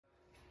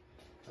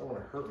don't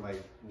want to hurt my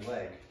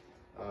leg.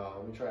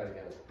 Let me try it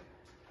again.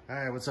 All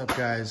right, what's up,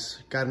 guys?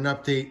 Got an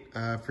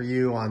update for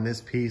you on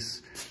this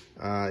piece.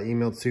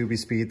 Emailed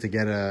Subispeed to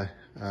get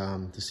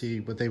to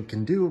see what they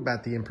can do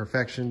about the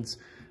imperfections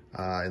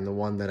in the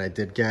one that I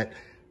did get.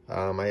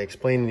 I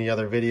explained in the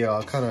other video.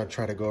 I'll kind of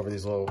try to go over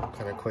these a little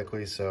kind of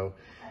quickly. So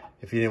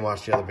if you didn't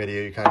watch the other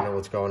video, you kind of know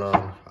what's going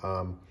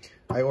on.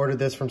 I ordered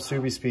this from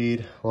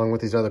Subispeed along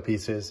with these other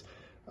pieces.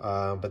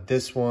 But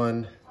this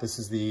one, this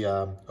is the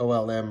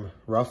OLM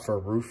rough or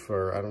roof,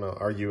 or I don't know,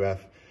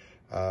 RUF,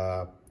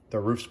 the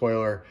roof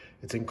spoiler.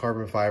 It's in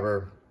carbon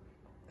fiber.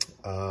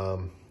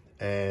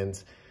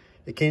 And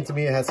it came to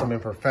me, it had some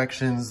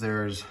imperfections.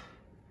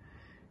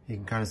 You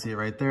can kind of see it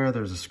right there.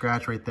 There's a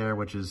scratch right there,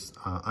 which is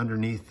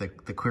underneath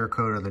the clear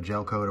coat or the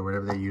gel coat or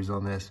whatever they use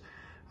on this.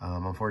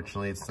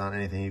 Unfortunately, it's not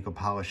anything you can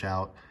polish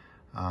out,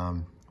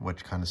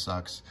 which kind of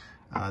sucks.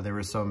 There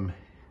was some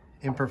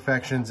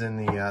imperfections in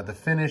the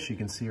finish. You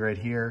can see right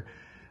here.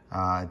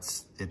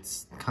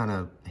 It's kind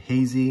of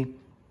hazy.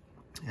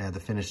 The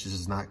finish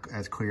is not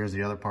as clear as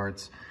the other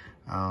parts.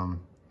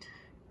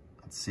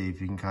 Let's see if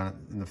you can kind of,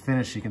 in the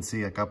finish, you can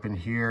see like up in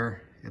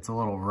here, it's a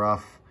little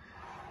rough.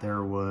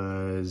 There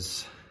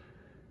was,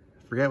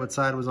 I forget what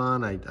side it was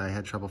on. I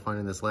had trouble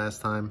finding this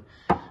last time,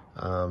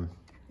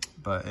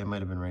 but it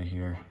might've been right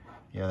here.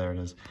 Yeah, there it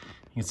is.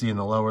 You can see in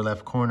the lower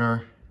left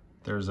corner,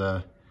 there's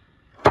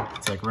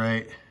it's like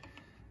right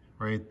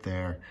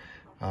there.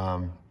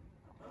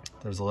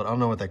 There's a little, I don't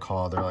know what they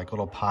call it. They're like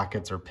little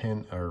pockets or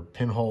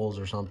pinholes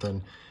or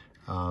something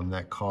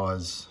that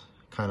cause,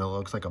 kind of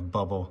looks like a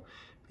bubble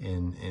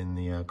in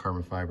the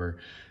carbon fiber.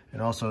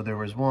 And also there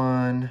was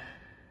one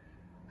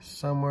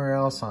somewhere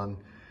else on,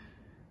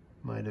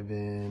 might have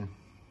been,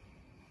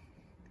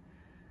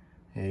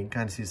 yeah, you can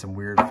kind of see some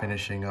weird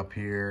finishing up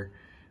here.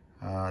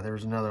 There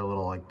was another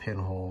little like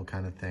pinhole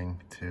kind of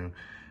thing too.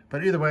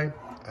 But either way,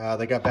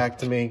 they got back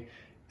to me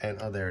and,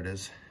 oh, there it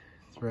is.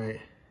 It's right,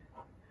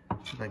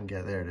 see if I can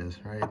get, there it is,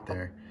 right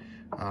there.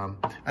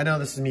 I know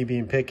this is me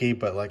being picky,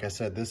 but like I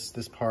said,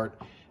 this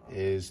part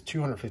is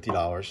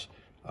 $250.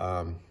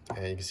 And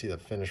you can see the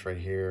finish right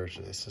here.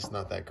 It's just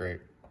not that great.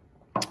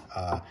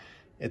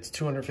 It's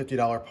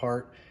 $250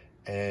 part.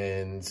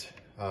 And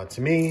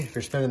to me, if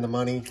you're spending the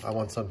money, I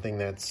want something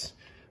that's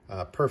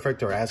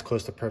perfect or as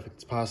close to perfect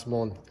as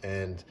possible.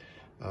 And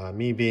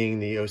me being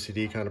the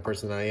OCD kind of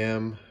person that I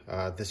am,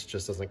 this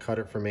just doesn't cut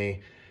it for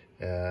me.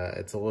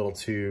 It's a little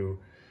too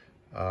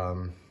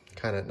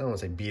kind of, I don't want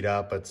to say beat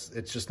up, but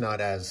it's just not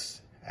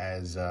as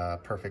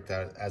perfect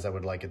as I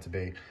would like it to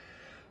be.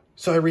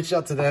 So I reached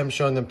out to them,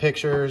 showing them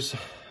pictures.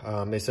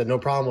 They said, no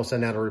problem, we'll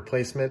send out a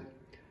replacement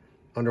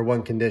under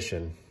one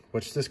condition,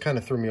 which this kind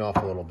of threw me off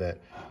a little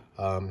bit.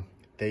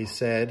 They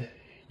said,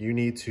 you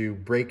need to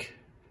break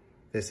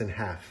this in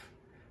half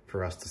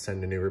for us to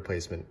send a new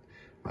replacement.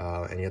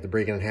 And you have to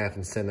break it in half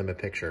and send them a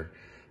picture.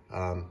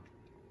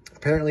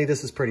 Apparently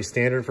this is pretty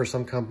standard for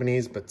some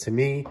companies, but to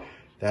me,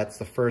 that's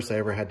the first I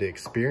ever had to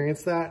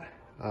experience that.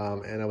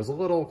 And I was a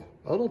little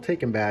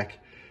taken back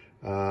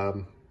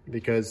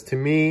because to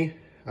me,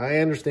 I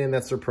understand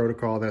that's their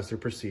protocol, that's their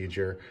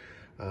procedure.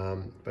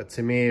 But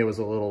to me, it was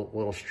a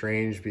little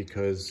strange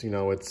because, you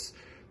know, it's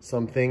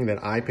something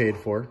that I paid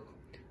for,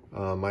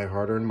 my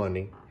hard-earned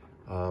money,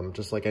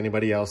 just like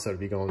anybody else that would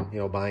be going, you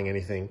know, buying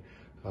anything.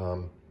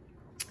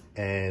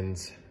 And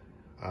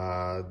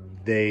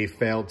they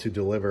failed to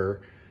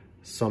deliver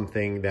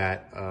something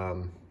that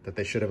that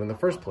they should have in the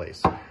first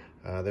place.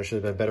 There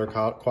should have been better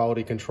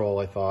quality control,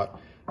 I thought.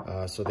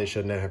 So they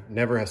should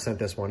never have sent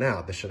this one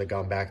out. They should have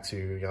gone back to,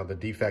 you know, the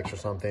defects or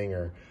something,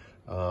 or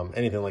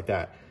anything like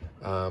that.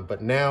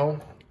 But now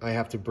I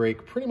have to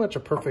break pretty much a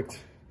perfect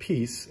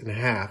piece in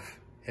half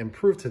and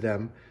prove to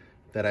them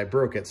that I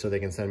broke it so they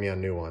can send me a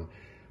new one.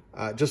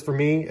 Just for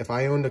me, if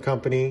I owned a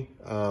company,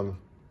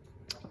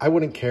 I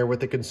wouldn't care what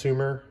the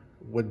consumer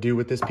would do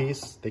with this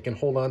piece. They can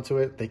hold on to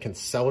it. They can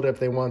sell it if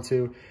they want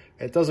to.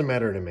 It doesn't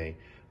matter to me.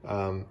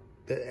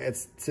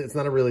 It's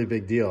not a really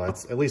big deal.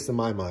 It's, at least in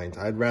my mind.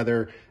 I'd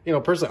rather, you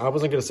know, personally, I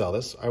wasn't going to sell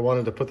this. I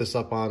wanted to put this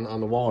up on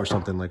the wall or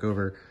something, like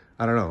over,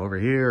 I don't know, over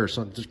here or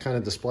something, just kind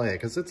of display it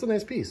because it's a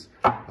nice piece.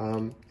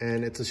 And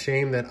it's a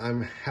shame that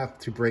I have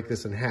to break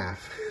this in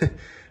half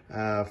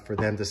for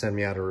them to send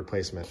me out a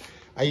replacement.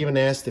 I even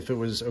asked if it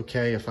was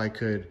okay if I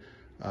could,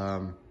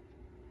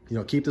 you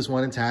know, keep this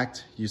one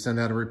intact, you send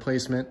out a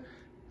replacement,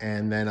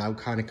 and then I'll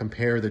kind of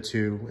compare the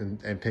two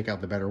and pick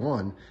out the better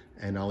one,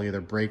 and I'll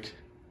either break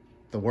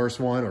the worst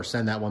one or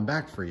send that one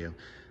back for you.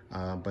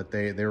 But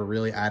they were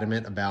really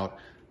adamant about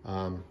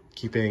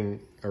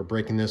keeping or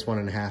breaking this one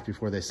in half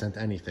before they sent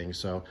anything.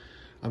 So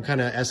I'm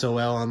kind of SOL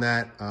on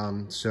that.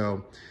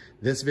 So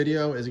this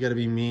video is gonna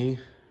be me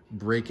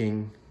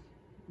breaking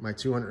my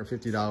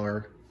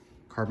 $250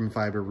 carbon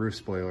fiber roof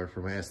spoiler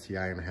for my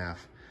STI in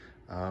half.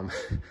 I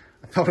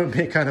thought it would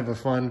be kind of a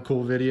fun,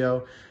 cool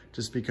video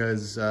just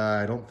because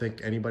I don't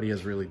think anybody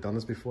has really done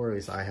this before, at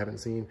least I haven't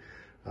seen.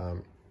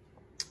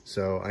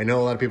 So I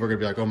know a lot of people are gonna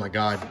be like, oh my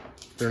God,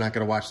 they're not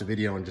gonna watch the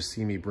video and just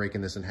see me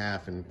breaking this in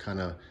half and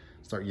kind of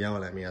start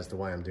yelling at me as to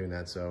why I'm doing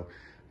that. So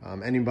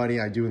Anybody,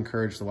 I do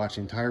encourage to watch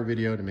the entire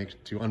video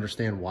to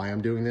understand why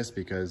I'm doing this,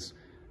 because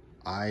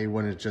I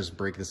want to just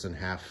break this in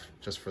half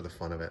just for the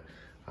fun of it.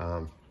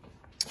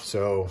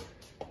 So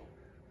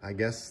I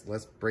guess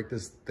let's break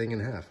this thing in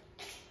half.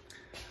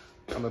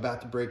 I'm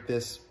about to break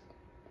this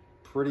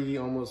pretty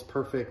almost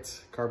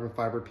perfect carbon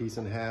fiber piece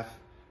in half,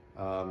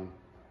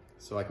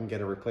 so I can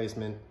get a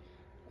replacement.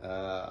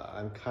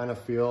 I kind of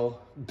feel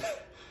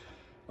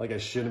like I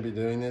shouldn't be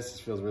doing this.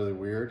 This feels really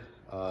weird.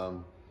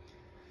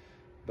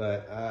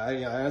 But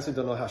I honestly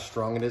don't know how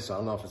strong it is, so I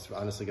don't know if it's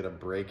honestly gonna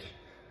break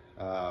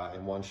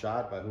in one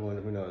shot, but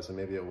who knows, and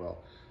maybe it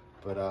will.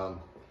 But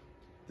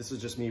this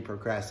is just me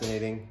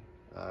procrastinating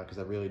because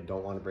I really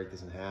don't want to break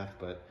this in half,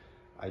 but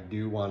I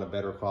do want a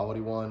better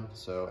quality one.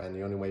 So, and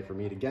the only way for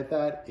me to get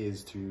that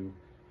is to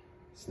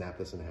snap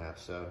this in half.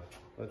 So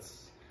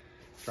let's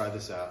try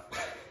this out.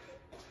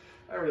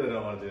 I really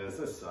don't want to do this.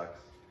 This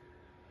sucks.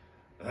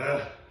 All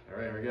right,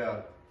 here we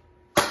go.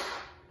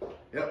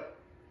 Yep.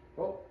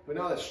 Well, we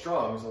know that's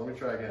strong, so let me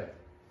try again.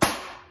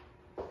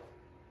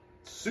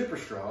 Super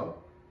strong.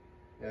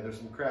 Yeah, there's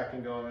some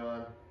cracking going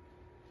on.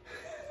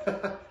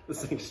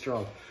 This thing's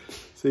strong.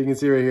 So you can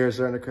see right here, it's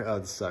starting to crack. Oh,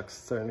 this sucks.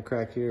 It's starting to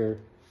crack here.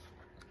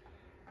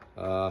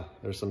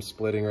 There's some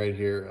splitting right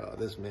here. Oh,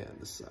 this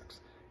sucks.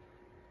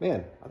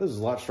 Man, this is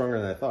a lot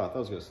stronger than I thought. I thought it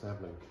was gonna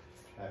snap me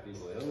half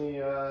easily. Let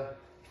me, I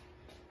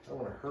don't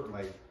want to hurt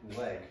my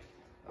leg.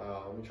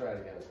 Let me try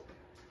it again.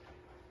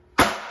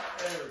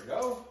 There we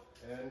go.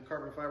 And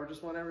carbon fiber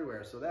just went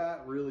everywhere. So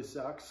that really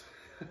sucks.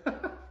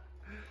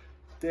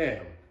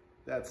 Damn,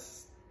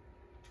 that's,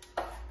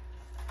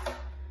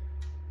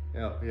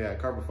 yeah,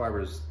 carbon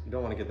fibers, you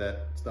don't want to get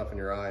that stuff in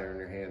your eye or in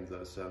your hands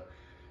though. So,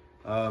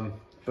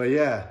 but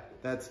yeah,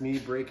 that's me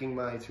breaking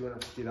my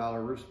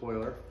 $250 roof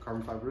spoiler,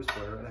 carbon fiber roof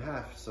spoiler in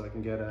half so I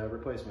can get a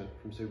replacement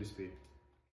from Subispeed.